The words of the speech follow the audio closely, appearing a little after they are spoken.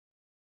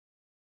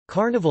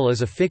Carnival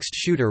is a fixed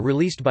shooter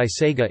released by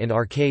Sega in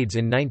arcades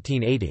in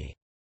 1980.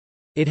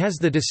 It has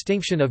the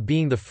distinction of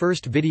being the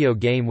first video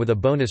game with a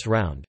bonus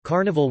round.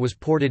 Carnival was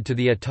ported to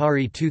the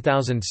Atari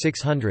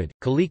 2600,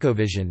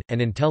 ColecoVision,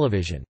 and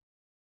Intellivision.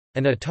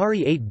 An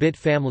Atari 8-bit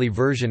family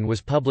version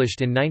was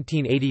published in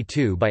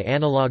 1982 by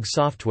Analog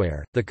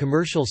Software, the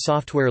commercial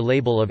software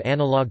label of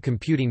Analog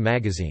Computing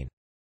magazine.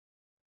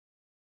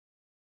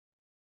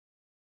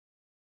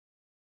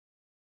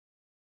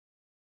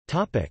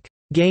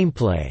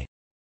 Gameplay.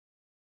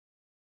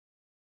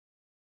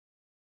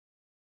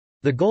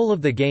 The goal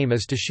of the game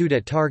is to shoot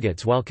at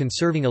targets while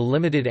conserving a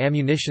limited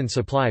ammunition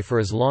supply for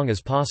as long as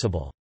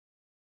possible.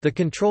 The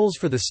controls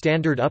for the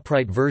standard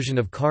upright version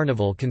of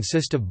Carnival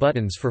consist of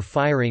buttons for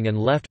firing and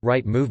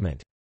left-right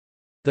movement.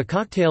 The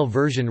cocktail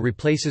version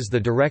replaces the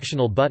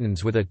directional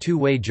buttons with a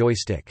two-way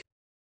joystick.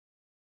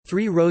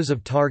 3 rows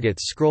of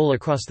targets scroll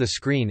across the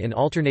screen in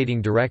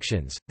alternating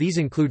directions. These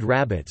include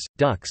rabbits,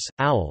 ducks,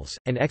 owls,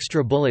 and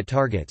extra bullet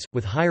targets,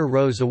 with higher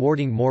rows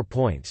awarding more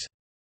points.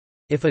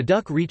 If a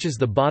duck reaches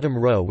the bottom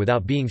row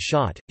without being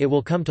shot, it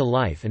will come to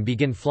life and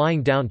begin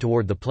flying down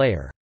toward the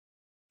player.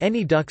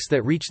 Any ducks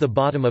that reach the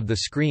bottom of the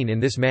screen in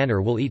this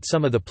manner will eat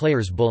some of the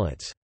player's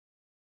bullets.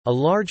 A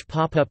large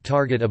pop-up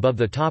target above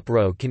the top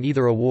row can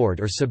either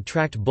award or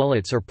subtract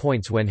bullets or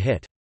points when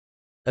hit.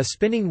 A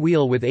spinning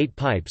wheel with 8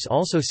 pipes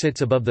also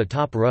sits above the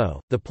top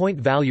row. The point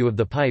value of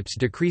the pipes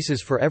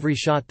decreases for every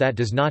shot that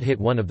does not hit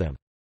one of them.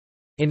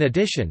 In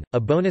addition, a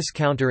bonus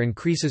counter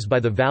increases by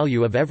the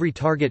value of every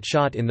target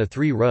shot in the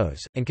 3 rows,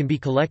 and can be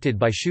collected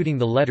by shooting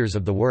the letters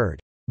of the word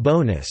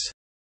bonus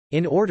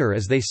in order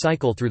as they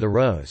cycle through the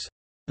rows.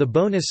 The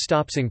bonus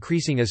stops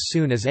increasing as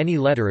soon as any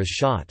letter is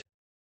shot.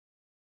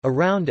 A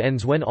round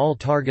ends when all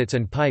targets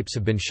and pipes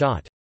have been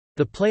shot.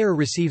 The player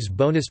receives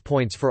bonus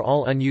points for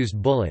all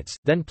unused bullets,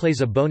 then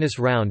plays a bonus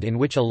round in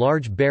which a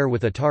large bear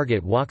with a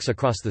target walks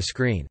across the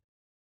screen.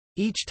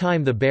 Each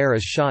time the bear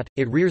is shot,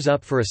 it rears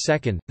up for a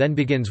second, then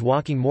begins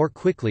walking more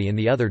quickly in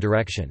the other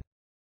direction.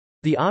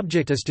 The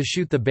object is to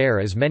shoot the bear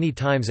as many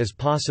times as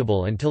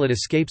possible until it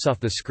escapes off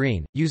the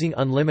screen, using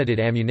unlimited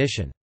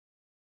ammunition.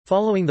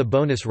 Following the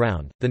bonus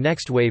round, the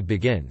next wave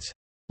begins.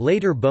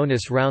 Later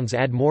bonus rounds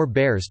add more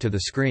bears to the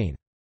screen.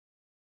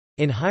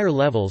 In higher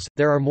levels,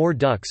 there are more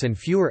ducks and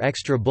fewer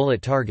extra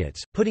bullet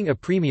targets, putting a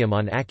premium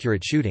on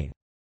accurate shooting.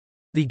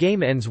 The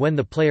game ends when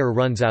the player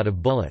runs out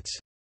of bullets.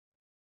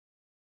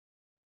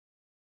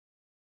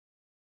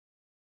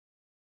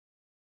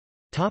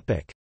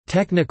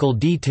 Technical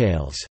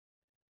details.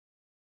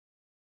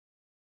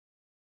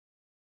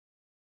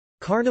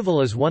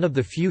 Carnival is one of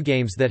the few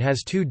games that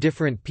has 2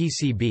 different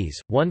PCBs,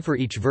 one for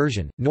each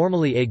version.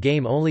 Normally a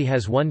game only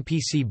has one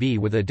PCB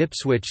with a dip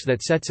switch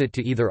that sets it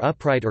to either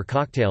upright or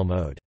cocktail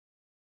mode.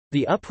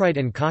 The upright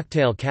and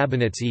cocktail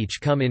cabinets each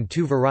come in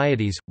 2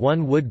 varieties,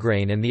 one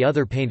woodgrain and the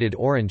other painted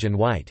orange and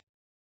white.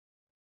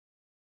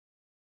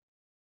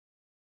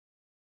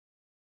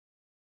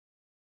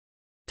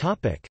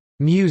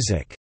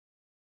 Music.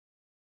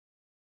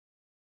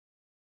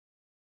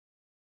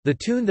 The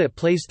tune that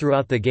plays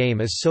throughout the game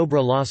is Sobre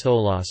las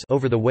Olas,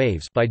 Over the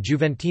Waves by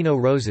Juventino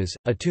Roses,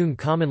 a tune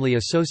commonly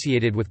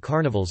associated with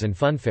carnivals and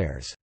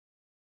funfairs.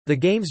 The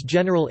game's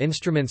General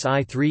Instruments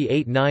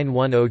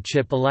i38910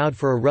 chip allowed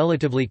for a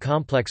relatively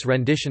complex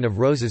rendition of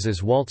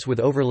Roses's waltz with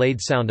overlaid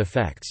sound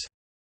effects.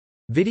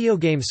 Video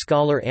game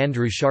scholar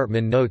Andrew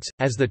Sharpman notes,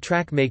 as the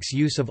track makes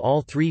use of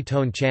all 3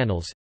 tone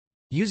channels,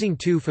 using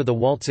 2 for the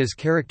waltz's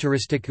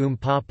characteristic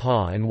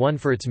pa-pa and 1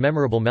 for its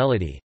memorable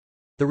melody,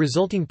 the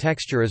resulting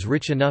texture is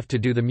rich enough to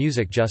do the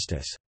music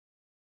justice.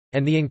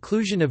 And the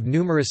inclusion of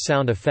numerous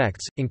sound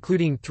effects,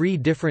 including 3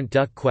 different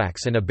duck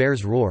quacks and a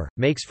bear's roar,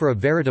 makes for a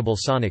veritable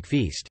sonic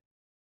feast.